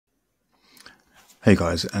Hey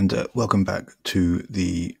guys, and welcome back to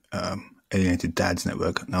the Alienated Dads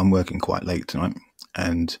Network. Now I'm working quite late tonight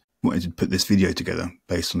and wanted to put this video together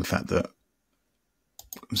based on the fact that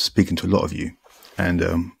I'm speaking to a lot of you and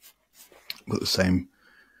got the same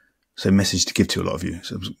message to give to a lot of you,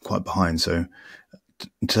 so I'm quite behind. So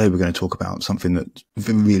today we're going to talk about something that's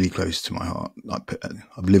really close to my heart.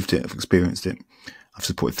 I've lived it, I've experienced it, I've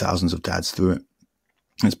supported thousands of dads through it.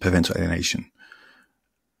 It's parental alienation,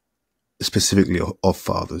 specifically of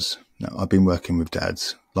fathers. Now, I've been working with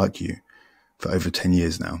dads like you for over 10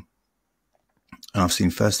 years now, and I've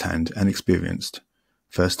seen firsthand and experienced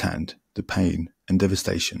firsthand the pain and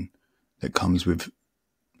devastation that comes with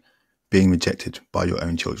being rejected by your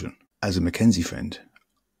own children. As a Mackenzie friend,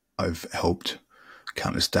 I've helped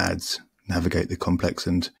countless dads navigate the complex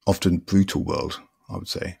and often brutal world, I would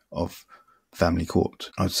say, of family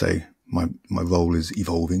court. I'd say my role is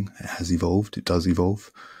evolving. It has evolved. It does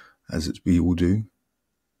evolve, as we all do.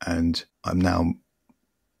 And I'm now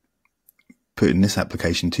putting this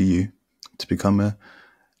application to you to become a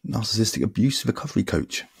narcissistic abuse recovery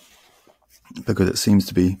coach, because it seems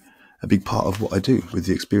to be a big part of what I do with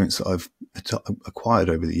the experience that I've acquired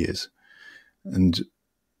over the years. And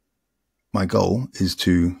my goal is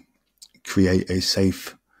to create a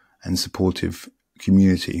safe and supportive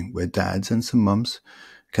community where dads and some mums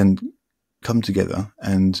can come together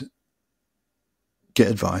and get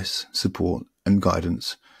advice, support and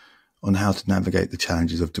guidance on how to navigate the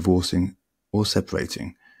challenges of divorcing or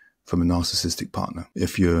separating from a narcissistic partner.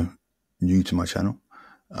 If you're new to my channel,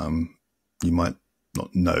 you might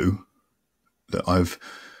not know that I've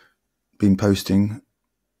been posting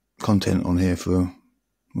content on here for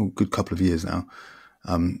a good couple of years now,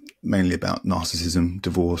 mainly about narcissism,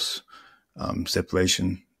 divorce,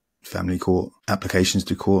 separation, family court, applications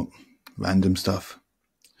to court, random stuff.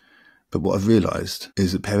 But what I've realized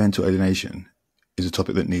is that parental alienation is a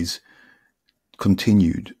topic that needs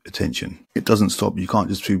continued attention. It doesn't stop. You can't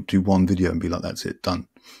just do one video and be like, that's it, done.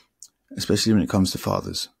 Especially when it comes to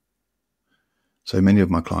fathers. So many of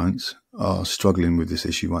my clients are struggling with this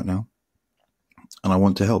issue right now, and I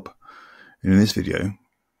want to help. And in this video,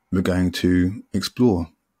 we're going to explore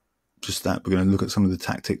just that. We're going to look at some of the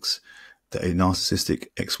tactics that a narcissistic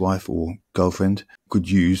ex-wife or girlfriend could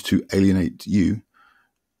use to alienate you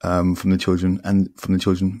from the children and from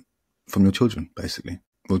your children, basically.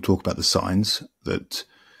 We'll talk about the signs and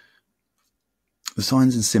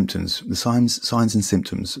symptoms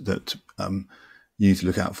that you need to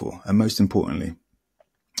look out for, and most importantly,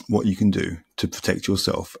 what you can do to protect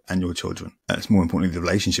yourself and your children. That's more importantly, the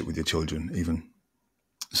relationship with your children, even.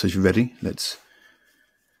 So if you're ready, let's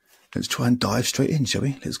try and dive straight in, shall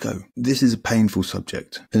we? Let's go. This is a painful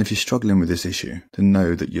subject, and if you're struggling with this issue, then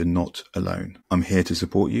know that you're not alone. I'm here to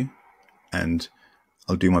support you, and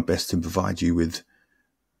I'll do my best to provide you with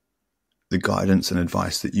the guidance and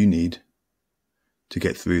advice that you need to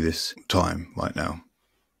get through this time right now.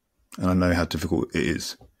 And I know how difficult it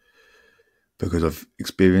is, because I've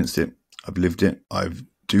experienced it, I've lived it, I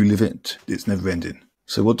do live it, it's never ending.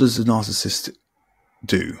 So what does the narcissist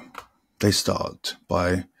do? They start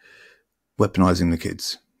by weaponizing the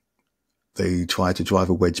kids. They try to drive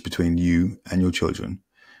a wedge between you and your children,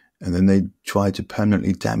 and then they try to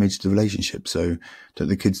permanently damage the relationship so that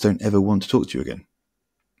the kids don't ever want to talk to you again.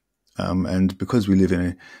 And because we live in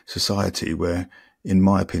a society where, in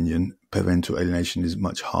my opinion, parental alienation is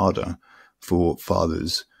much harder for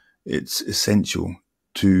fathers, it's essential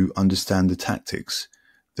to understand the tactics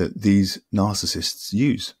that these narcissists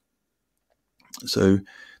use. So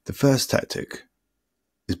the first tactic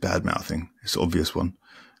is bad mouthing. It's the obvious one.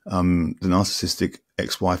 The narcissistic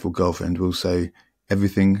ex-wife or girlfriend will say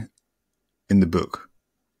everything in the book,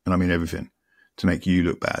 and I mean everything, to make you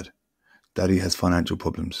look bad. Daddy has financial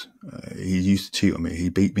problems. He used to cheat on me. He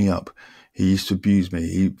beat me up. He used to abuse me.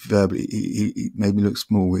 He made me look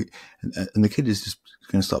small. And the kid is just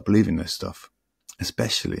going to start believing this stuff,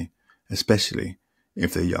 especially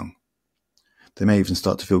if they're young. They may even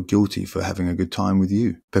start to feel guilty for having a good time with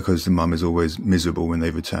you, because the mum is always miserable when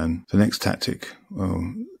they return. The next tactic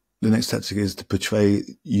is to portray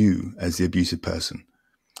you as the abusive person.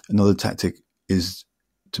 Another tactic is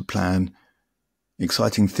to plan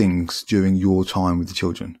exciting things during your time with the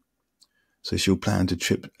children. So she'll plan a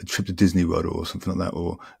trip to Disney World or something like that,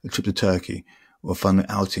 or a trip to Turkey, or a fun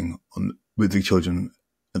outing with the children,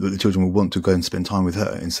 that the children will want to go and spend time with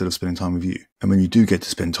her instead of spending time with you. And when you do get to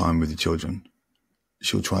spend time with the children,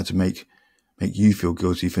 she'll try to make you feel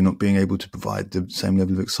guilty for not being able to provide the same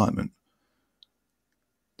level of excitement.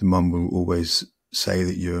 The mum will always say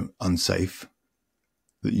that you're unsafe,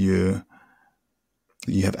 that you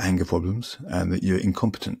have anger problems, and that you're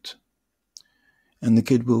incompetent. And the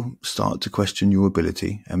kid will start to question your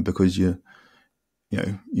ability, and because you're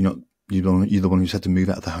the one who's had to move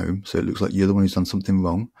out of the home, so it looks like you're the one who's done something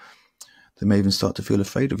wrong, they may even start to feel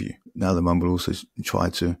afraid of you. Now the mum will also try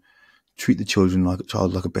to treat the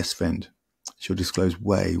child like a best friend. She'll disclose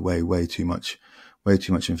way too much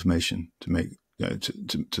information to make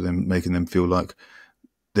to them, making them feel like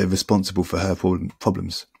they're responsible for her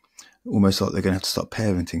problems, almost like they're going to have to start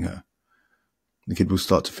parenting her. The kid will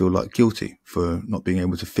start to feel like guilty for not being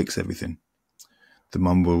able to fix everything. The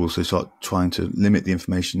mum will also start trying to limit the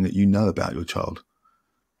information that you know about your child.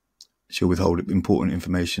 She'll withhold important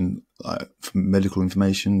information, from medical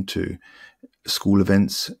information to school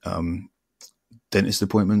events, dentist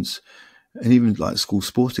appointments, and even like school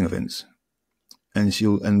sporting events. And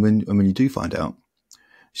when you do find out,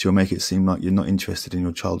 she'll make it seem like you're not interested in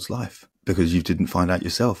your child's life because you didn't find out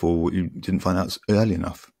yourself, or you didn't find out early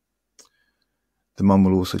enough. The mum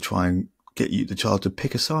will also try and get the child to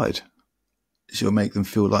pick a side. She'll make them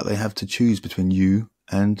feel like they have to choose between you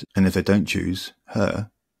and if they don't choose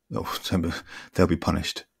her, they'll be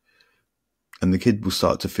punished. And the kid will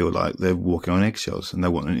start to feel like they're walking on eggshells and they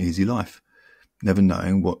want an easy life, never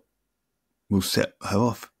knowing what will set her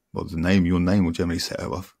off. Well, your name will generally set her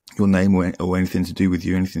off. Your name or anything to do with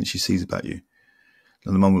you, anything that she sees about you.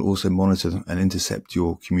 And the mum will also monitor and intercept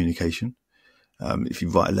your communication. If you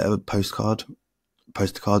write a letter, postcard,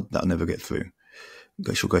 that'll never get through.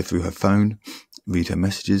 She'll go through her phone, read her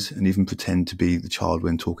messages, and even pretend to be the child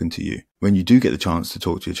when talking to you. When you do get the chance to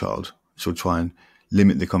talk to your child, she'll try and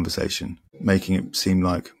limit the conversation, making it seem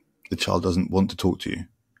like the child doesn't want to talk to you.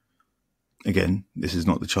 Again, this is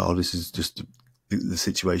not the child, this is just the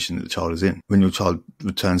situation that the child is in. When your child does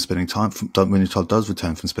return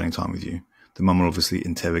from spending time with you, the mum will obviously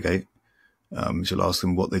interrogate. She'll ask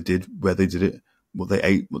them what they did, where they did it, what they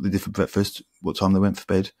ate, what they did for breakfast, what time they went for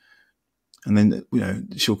bed. And then,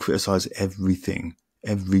 she'll criticize everything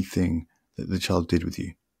that the child did with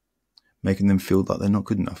you, making them feel like they're not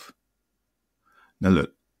good enough. Now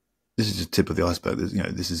look, this is just tip of the iceberg.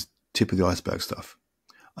 This is tip of the iceberg stuff.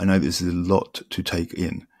 I know this is a lot to take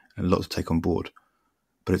in and a lot to take on board,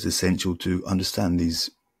 but it's essential to understand these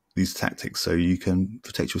tactics so you can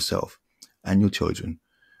protect yourself and your children.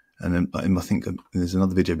 And then I think there's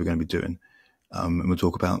another video we're going to be doing, and we'll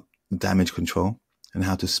talk about damage control and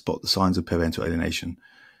how to spot the signs of parental alienation.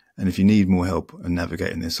 And if you need more help in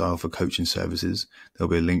navigating this, I offer coaching services. There'll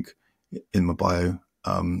be a link in my bio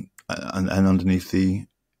and underneath the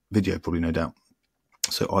video, probably, no doubt.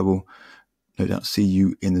 So I will no doubt see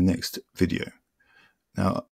you in the next video. Now,